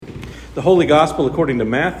The Holy Gospel according to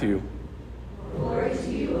Matthew. Glory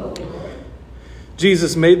to you, O Lord.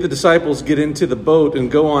 Jesus made the disciples get into the boat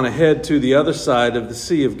and go on ahead to the other side of the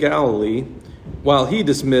Sea of Galilee, while he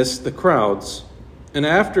dismissed the crowds. And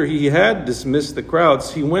after he had dismissed the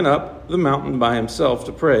crowds, he went up the mountain by himself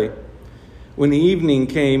to pray. When the evening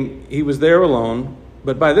came, he was there alone,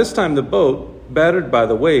 but by this time the boat, battered by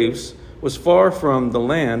the waves, was far from the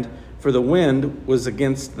land, for the wind was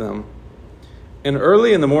against them. And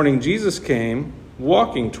early in the morning Jesus came,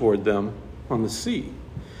 walking toward them on the sea.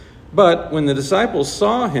 But when the disciples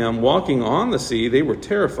saw him walking on the sea, they were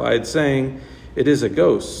terrified, saying, "It is a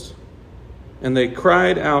ghost." And they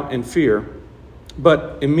cried out in fear.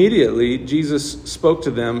 But immediately Jesus spoke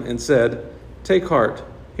to them and said, "Take heart,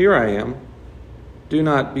 here I am. Do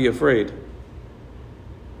not be afraid."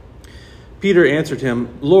 Peter answered him,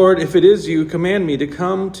 "Lord, if it is you, command me to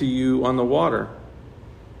come to you on the water."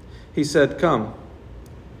 He said, "Come."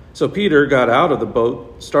 So Peter got out of the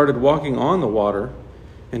boat, started walking on the water,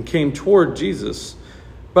 and came toward Jesus.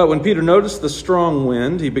 But when Peter noticed the strong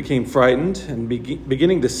wind, he became frightened, and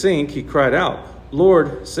beginning to sink, he cried out,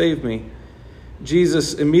 "Lord, save me."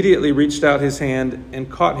 Jesus immediately reached out his hand and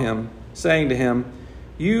caught him, saying to him,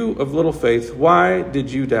 "You of little faith, why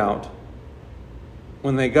did you doubt?"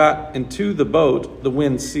 When they got into the boat, the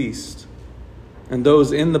wind ceased, and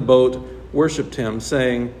those in the boat worshipped him,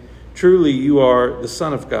 saying, "Truly you are the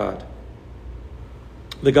Son of God."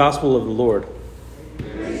 The Gospel of the Lord.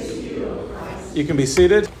 Praise to you, O Christ. You can be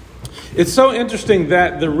seated. It's so interesting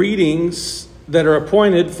that the readings that are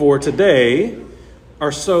appointed for today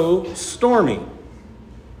are so stormy,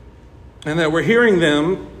 and that we're hearing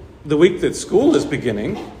them the week that school is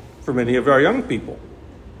beginning for many of our young people.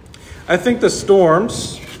 I think the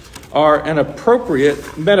storms are an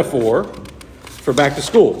appropriate metaphor for back to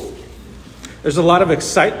school. There's a lot of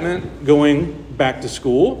excitement going back to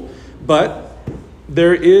school, but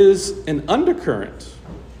there is an undercurrent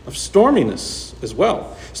of storminess as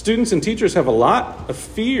well. Students and teachers have a lot of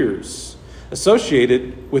fears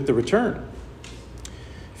associated with the return.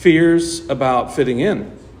 Fears about fitting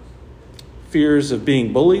in, fears of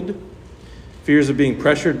being bullied, fears of being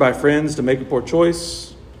pressured by friends to make a poor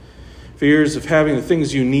choice, fears of having the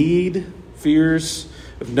things you need, fears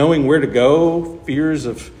of knowing where to go, fears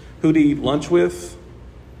of who to eat lunch with.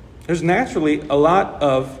 There's naturally a lot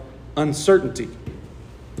of uncertainty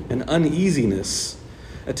and uneasiness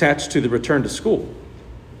attached to the return to school.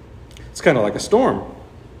 It's kind of like a storm.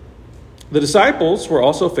 The disciples were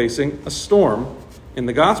also facing a storm in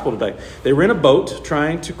the gospel today. They were in a boat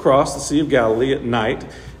trying to cross the Sea of Galilee at night,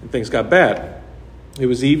 and things got bad. It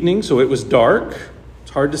was evening, so it was dark.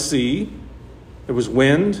 It's hard to see. There was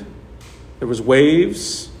wind. There was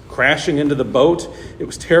waves crashing into the boat. It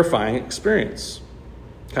was a terrifying experience.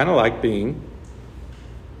 Kind of like being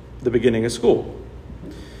the beginning of school.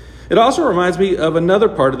 It also reminds me of another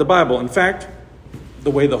part of the Bible. In fact,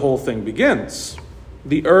 the way the whole thing begins.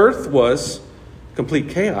 The earth was complete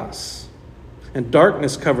chaos, and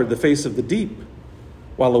darkness covered the face of the deep,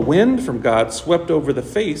 while a wind from God swept over the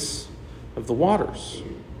face of the waters.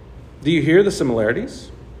 Do you hear the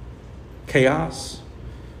similarities? Chaos,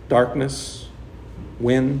 darkness,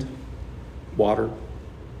 wind, water.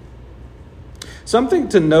 Something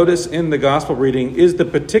to notice in the gospel reading is the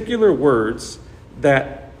particular words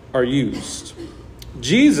that are used.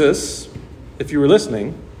 Jesus, if you were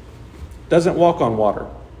listening, doesn't walk on water.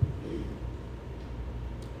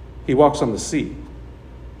 He walks on the sea.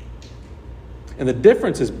 And the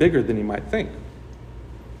difference is bigger than you might think.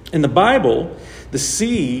 In the Bible, the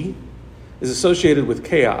sea is associated with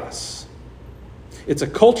chaos. It's a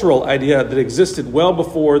cultural idea that existed well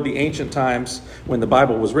before the ancient times when the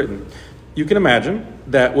Bible was written. You can imagine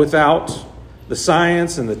that without the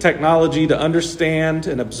science and the technology to understand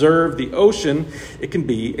and observe the ocean, it can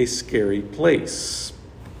be a scary place.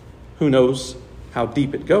 Who knows how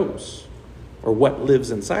deep it goes or what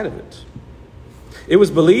lives inside of it? It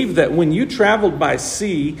was believed that when you traveled by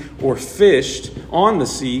sea or fished on the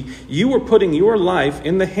sea, you were putting your life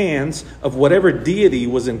in the hands of whatever deity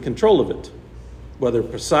was in control of it, whether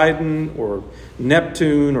Poseidon or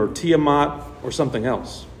Neptune or Tiamat or something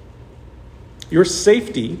else. Your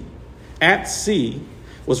safety at sea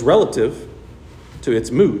was relative to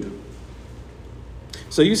its mood.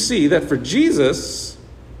 So you see that for Jesus,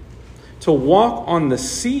 to walk on the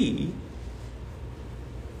sea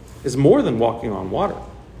is more than walking on water.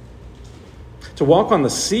 To walk on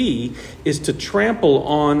the sea is to trample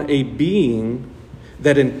on a being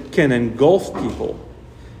that can engulf people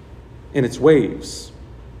in its waves,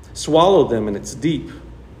 swallow them in its deep,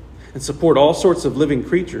 and support all sorts of living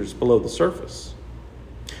creatures below the surface.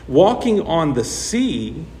 Walking on the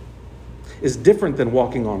sea is different than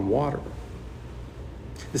walking on water.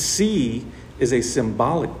 The sea is a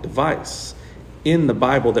symbolic device in the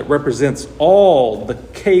Bible that represents all the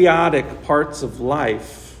chaotic parts of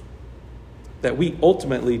life that we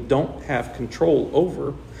ultimately don't have control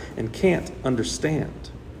over and can't understand.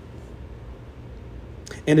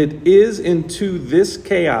 And it is into this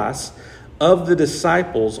chaos of the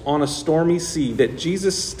disciples on a stormy sea that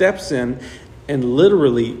Jesus steps in and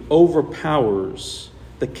literally overpowers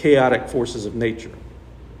the chaotic forces of nature.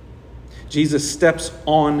 Jesus steps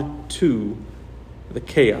on to the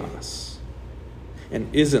chaos and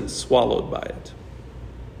isn't swallowed by it.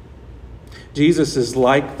 Jesus is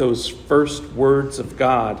like those first words of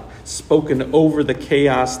God spoken over the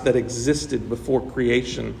chaos that existed before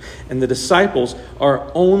creation. And the disciples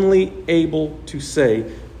are only able to say,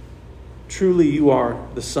 "Truly you are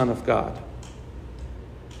the Son of God."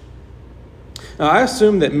 Now, I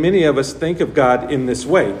assume that many of us think of God in this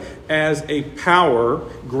way, as a power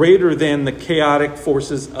greater than the chaotic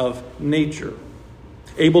forces of nature,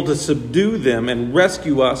 able to subdue them and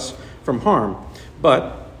rescue us from harm.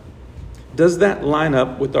 But does that line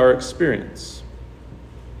up with our experience?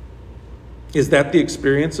 Is that the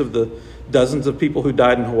experience of the dozens of people who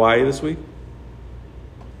died in Hawaii this week?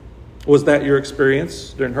 Was that your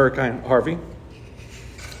experience during Hurricane Harvey?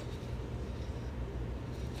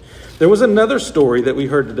 There was another story that we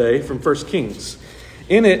heard today from 1 Kings.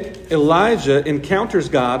 In it, Elijah encounters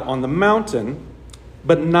God on the mountain,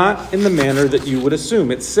 but not in the manner that you would assume.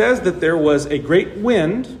 It says that there was a great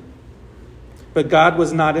wind, but God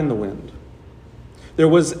was not in the wind. There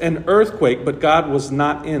was an earthquake, but God was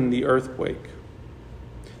not in the earthquake.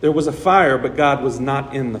 There was a fire, but God was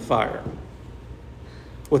not in the fire.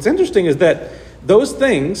 What's interesting is that those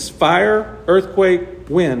things, fire, earthquake,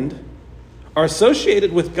 wind, are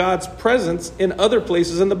associated with God's presence in other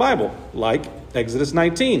places in the Bible, like Exodus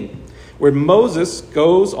 19, where Moses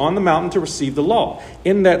goes on the mountain to receive the law.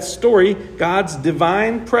 In that story, God's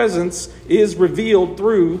divine presence is revealed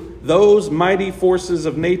through those mighty forces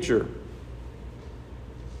of nature.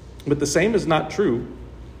 But the same is not true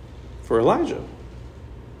for Elijah.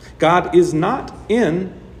 God is not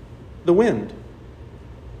in the wind,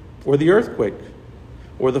 or the earthquake,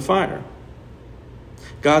 or the fire.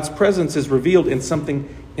 God's presence is revealed in something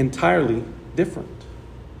entirely different.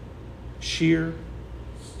 Sheer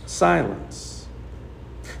silence.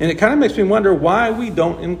 And it kind of makes me wonder why we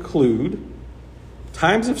don't include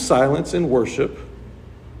times of silence in worship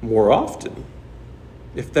more often,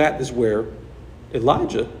 if that is where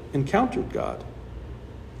Elijah encountered God.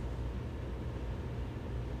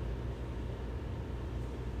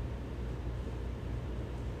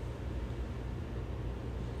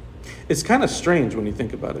 It's kind of strange when you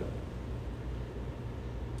think about it.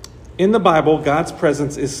 In the Bible, God's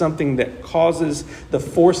presence is something that causes the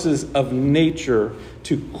forces of nature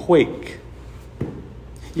to quake.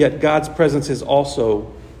 Yet God's presence is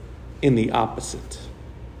also in the opposite: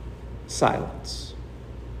 silence.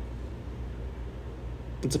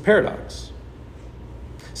 It's a paradox.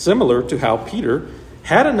 Similar to how Peter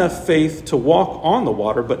had enough faith to walk on the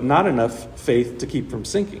water, but not enough faith to keep from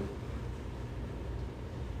sinking.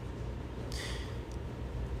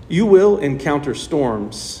 You will encounter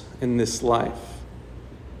storms in this life.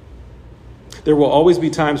 There will always be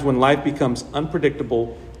times when life becomes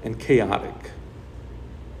unpredictable and chaotic.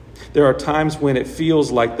 There are times when it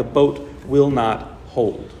feels like the boat will not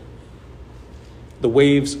hold. The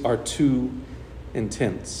waves are too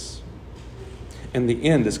intense, and the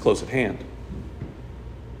end is close at hand.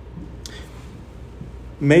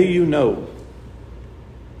 May you know,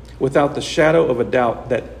 without the shadow of a doubt,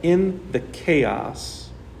 that in the chaos,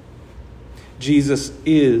 Jesus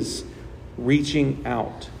is reaching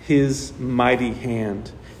out his mighty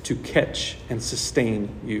hand to catch and sustain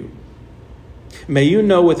you. May you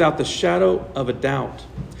know without the shadow of a doubt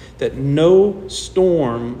that no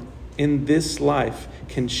storm in this life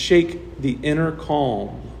can shake the inner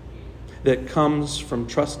calm that comes from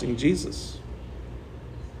trusting Jesus.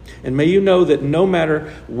 And may you know that no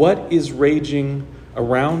matter what is raging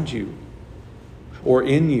around you or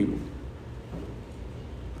in you,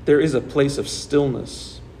 there is a place of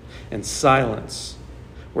stillness and silence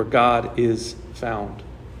where God is found.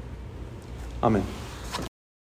 Amen.